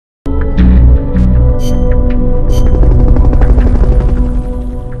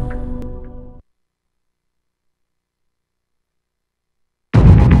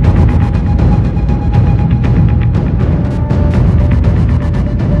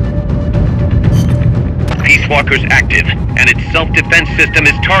Peace Walker's active, and its self-defense system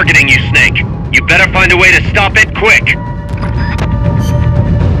is targeting you, Snake. You better find a way to stop it quick!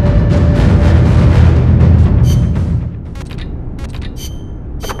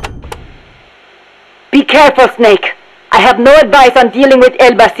 Be careful, Snake. I have no advice on dealing with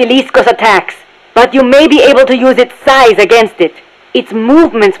El Basilisco's attacks, but you may be able to use its size against it. Its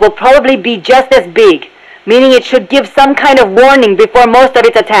movements will probably be just as big, meaning it should give some kind of warning before most of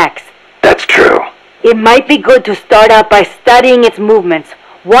its attacks. That's true. It might be good to start out by studying its movements,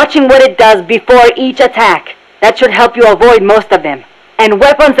 watching what it does before each attack. That should help you avoid most of them. And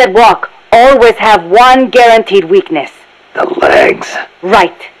weapons that walk always have one guaranteed weakness. The legs.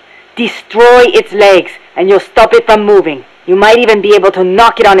 Right. Destroy its legs, and you'll stop it from moving. You might even be able to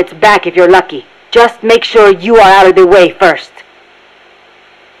knock it on its back if you're lucky. Just make sure you are out of the way first.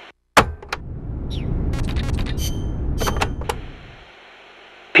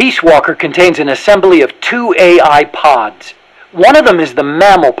 Peace Walker contains an assembly of 2 AI pods. One of them is the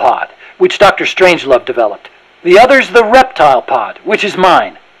mammal pod, which Dr. Strangelove developed. The other's the reptile pod, which is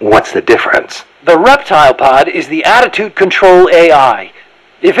mine. What's the difference? The reptile pod is the attitude control AI.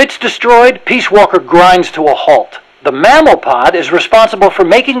 If it's destroyed, Peace Walker grinds to a halt. The mammal pod is responsible for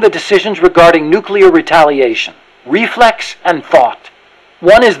making the decisions regarding nuclear retaliation, reflex, and thought.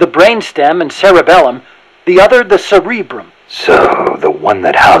 One is the brainstem and cerebellum, the other the cerebrum. So, the one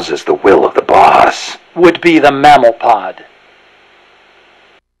that houses the will of the boss would be the mammal pod.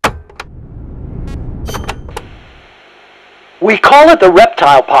 We call it the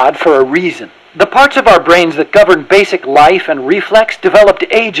reptile pod for a reason. The parts of our brains that govern basic life and reflex developed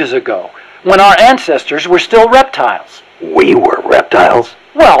ages ago, when our ancestors were still reptiles. We were reptiles?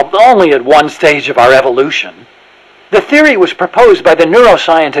 Well, only at one stage of our evolution. The theory was proposed by the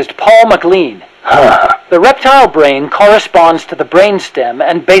neuroscientist Paul MacLean. The reptile brain corresponds to the brainstem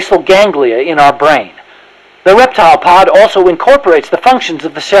and basal ganglia in our brain. The reptile pod also incorporates the functions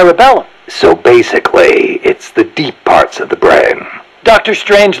of the cerebellum. So basically, it's the deep parts of the brain. Dr.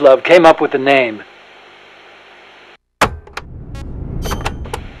 Strangelove came up with the name.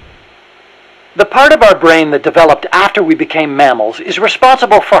 The part of our brain that developed after we became mammals is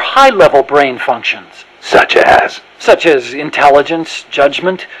responsible for high-level brain functions. Such as? Such as intelligence,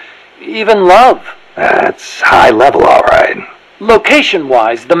 judgment, even love. That's high level, all right.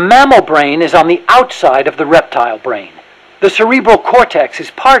 Location-wise, the mammal brain is on the outside of the reptile brain. The cerebral cortex is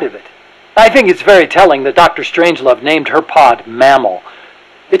part of it. I think it's very telling that Dr. Strangelove named her pod Mammal.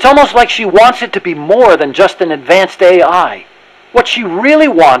 It's almost like she wants it to be more than just an advanced AI. What she really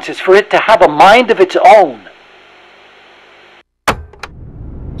wants is for it to have a mind of its own.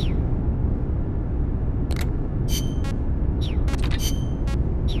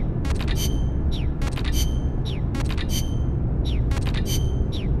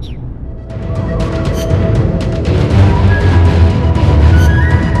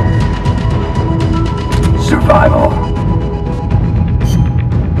 Survival.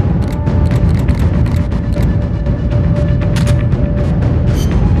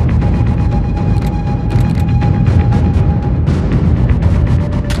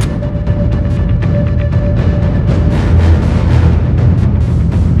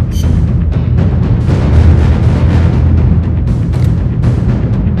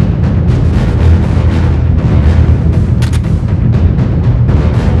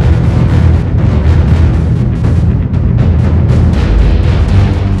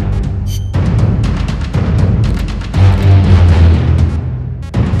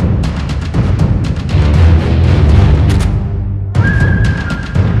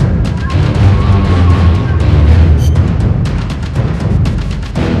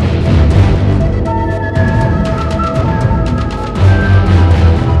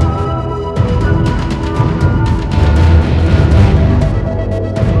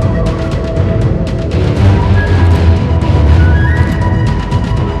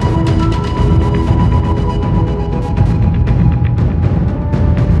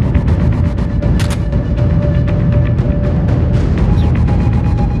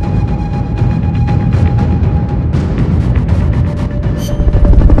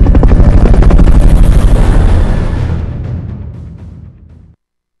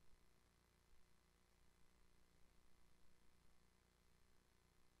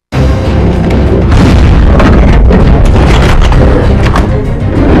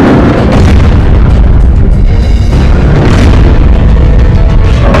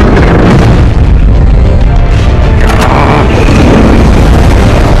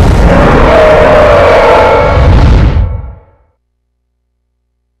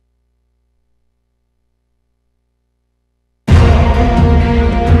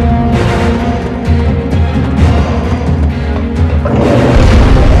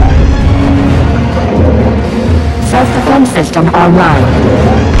 online.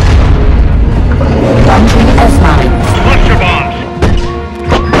 Launching S-mines. Cluster bombs!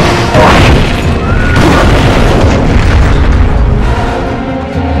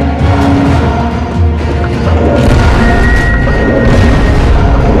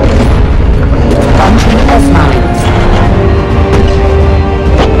 Launching S-mines.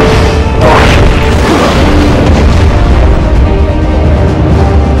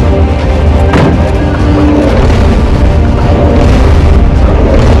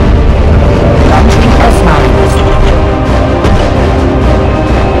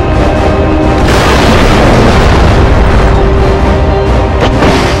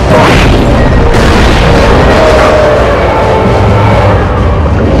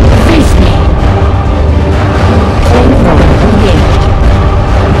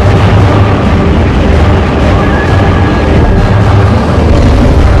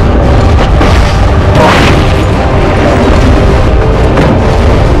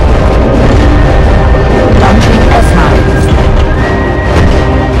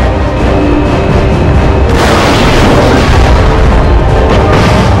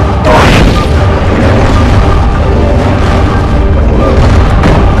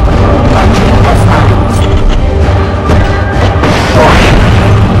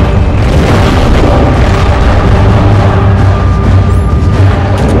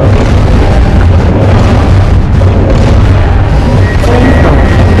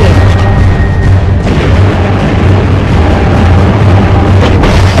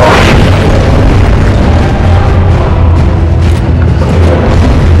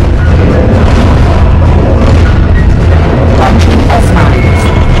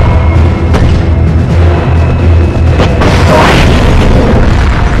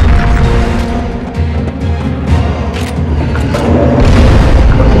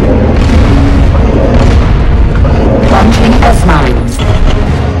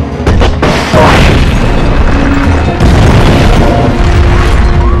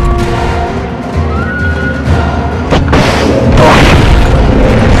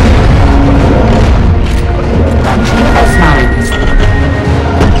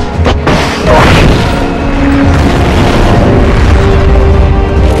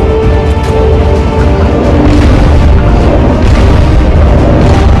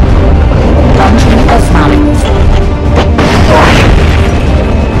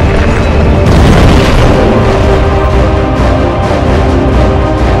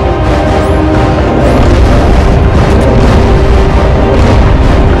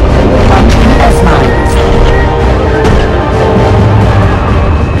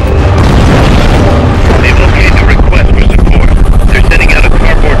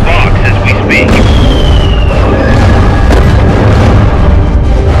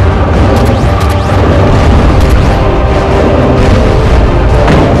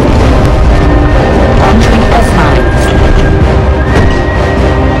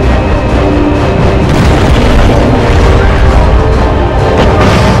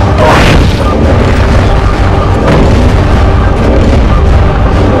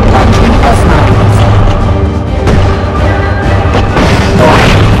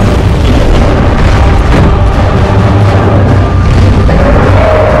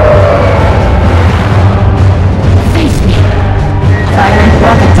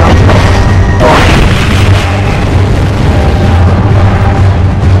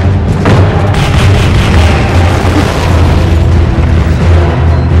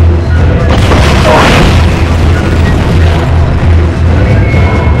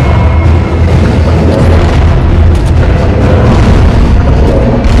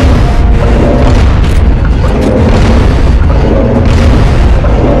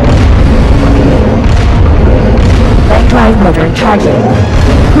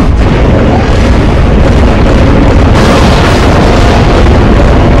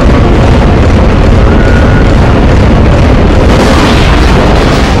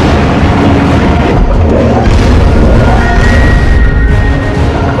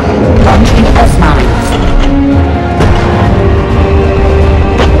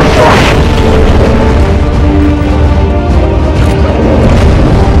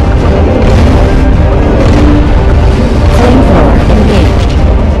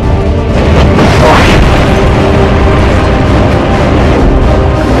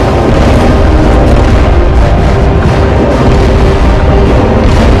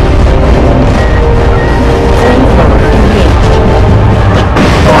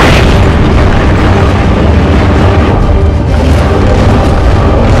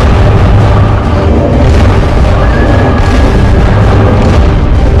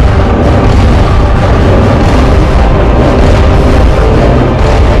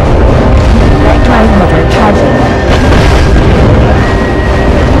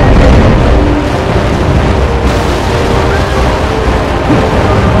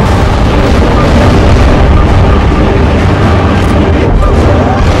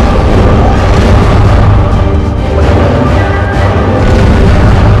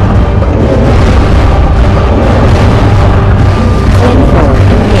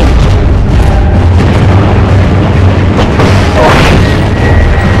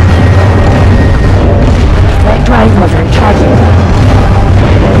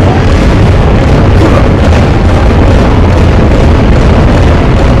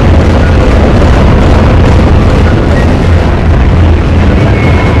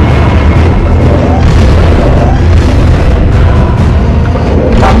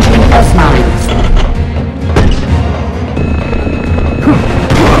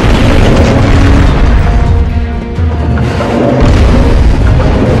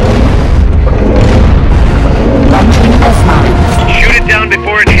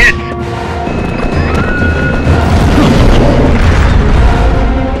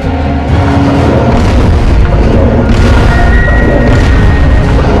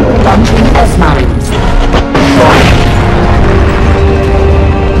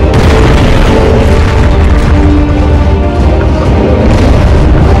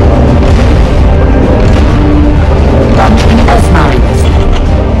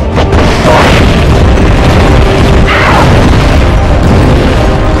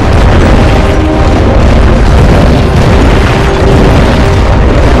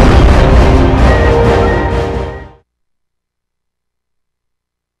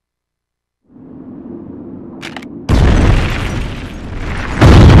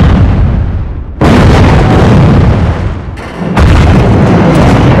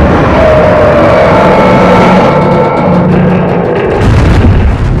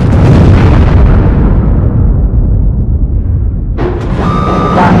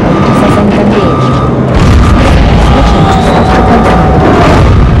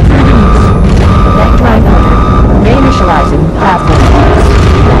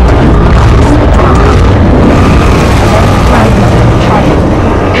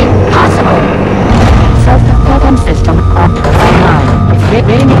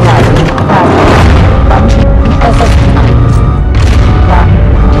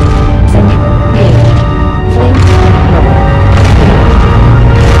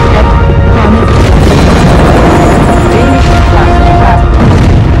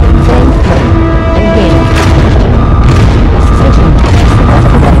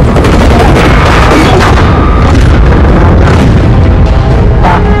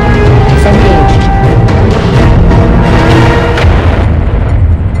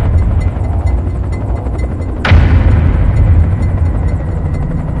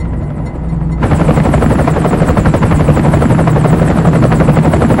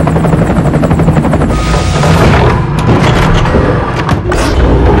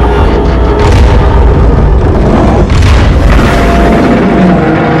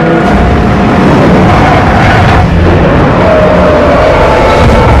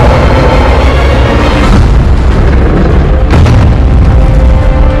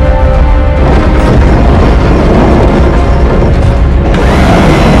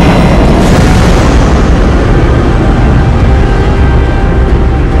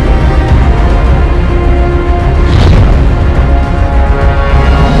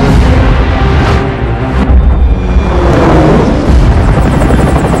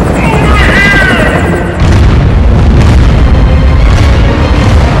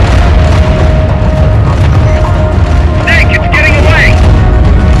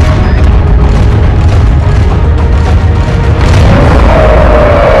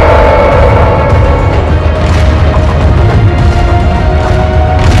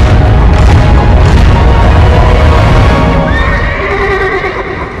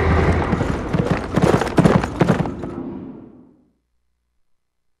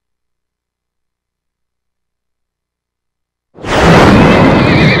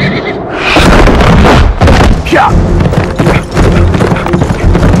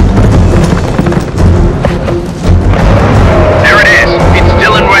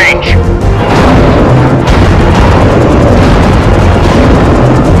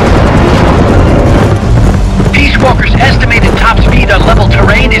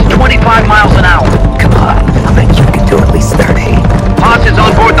 brain is 25 miles an hour. Come on, I bet you can do at least 30. Paz is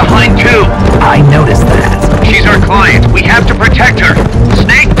on board the Hind too. I noticed that. She's our client. We have to protect her.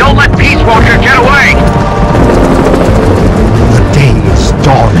 Snake, don't let Peace Walker get away! The day is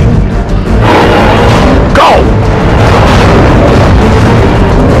dawning. Go!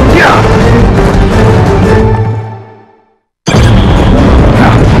 Yeah!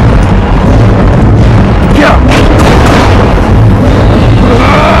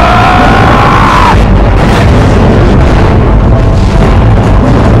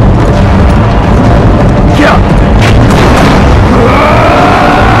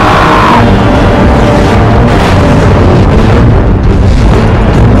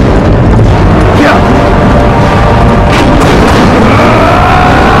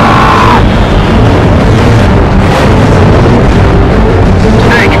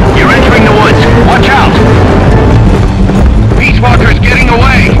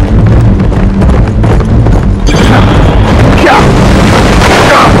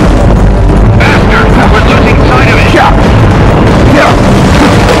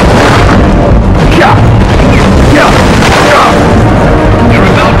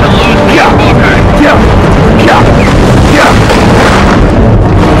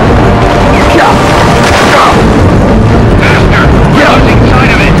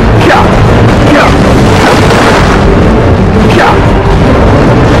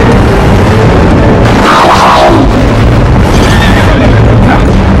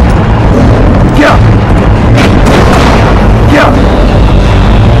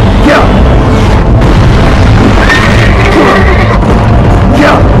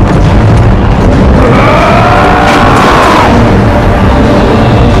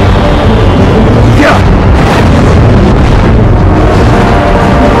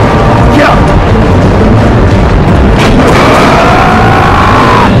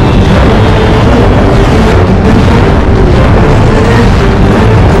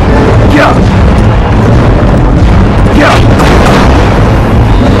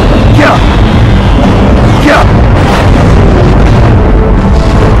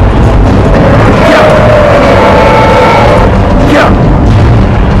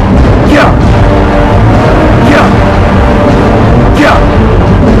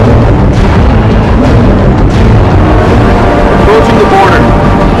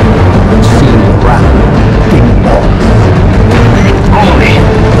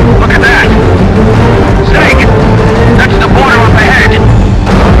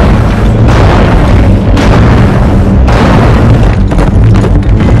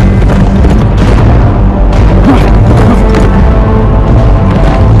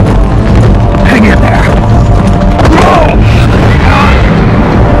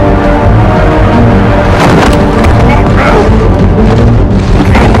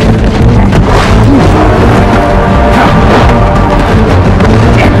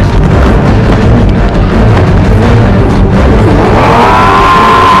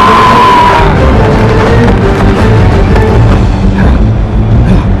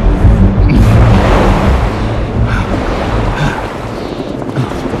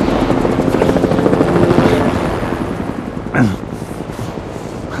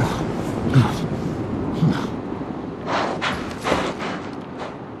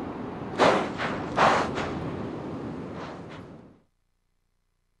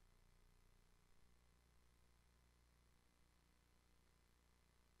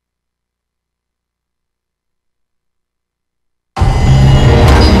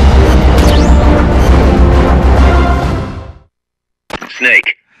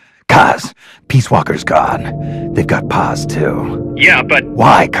 Snake. Kaz, Peace Walker's gone. They've got Paz, too. Yeah, but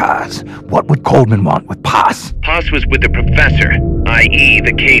Why, Kaz? What would Coleman want with Paz? Paz was with the professor, i.e.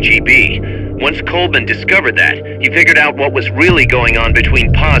 the KGB. Once Coleman discovered that, he figured out what was really going on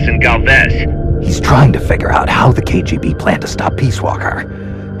between Paz and Galvez. He's trying to figure out how the KGB plan to stop Peace Walker,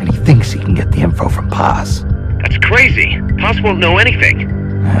 and he thinks he can get the info from Paz. That's crazy. Paz won't know anything.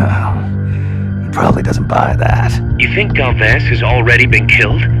 Oh, he probably doesn't buy that. You think Galvez has already been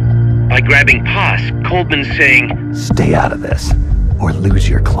killed? By grabbing Paz, Coleman's saying, Stay out of this, or lose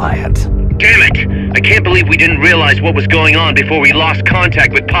your client. damn it! I can't believe we didn't realize what was going on before we lost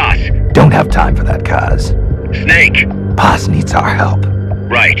contact with Paz. Don't have time for that, Kaz. Snake. Paz needs our help.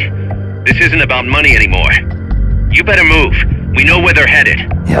 Right. This isn't about money anymore. You better move. We know where they're headed.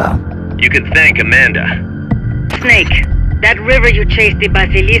 Yeah. You can thank Amanda. Snake, that river you chased the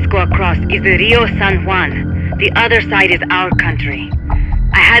Basilisco across is the Rio San Juan. The other side is our country.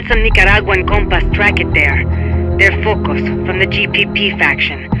 I had some Nicaraguan compas track it there. They're focus from the GPP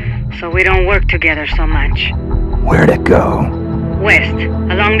faction, so we don't work together so much. Where'd it go? West,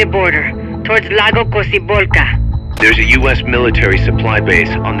 along the border, towards Lago Kosibolka. There's a U.S. military supply base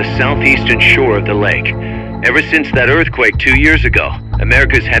on the southeastern shore of the lake. Ever since that earthquake 2 years ago,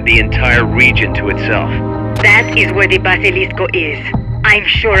 America's had the entire region to itself. That is where the Basilisco is. I'm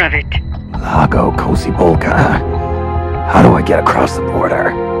sure of it. Lago Kosibolka. How do I get across the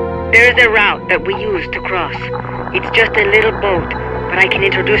border? There is a route that we use to cross. It's just a little boat, but I can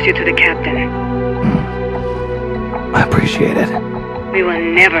introduce you to the captain. I appreciate it. We will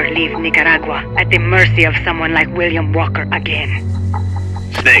never leave Nicaragua at the mercy of someone like William Walker again.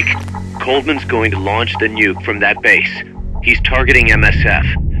 Snake, Coldman's going to launch the nuke from that base. He's targeting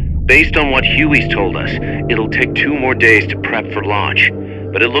MSF. Based on what Huey's told us, it'll take 2 more days to prep for launch.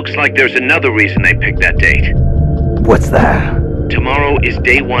 But it looks like there's another reason they picked that date. What's that? Tomorrow is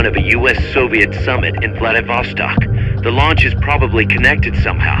day 1 of a US-Soviet summit in Vladivostok. The launch is probably connected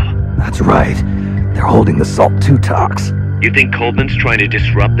somehow. That's right. They're holding the SALT II talks. You think Coldman's trying to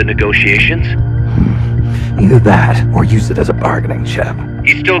disrupt the negotiations? Either that, or use it as a bargaining chip.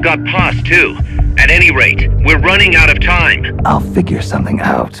 He's still got POS, too. At any rate, we're running out of time. I'll figure something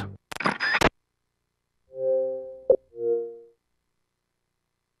out.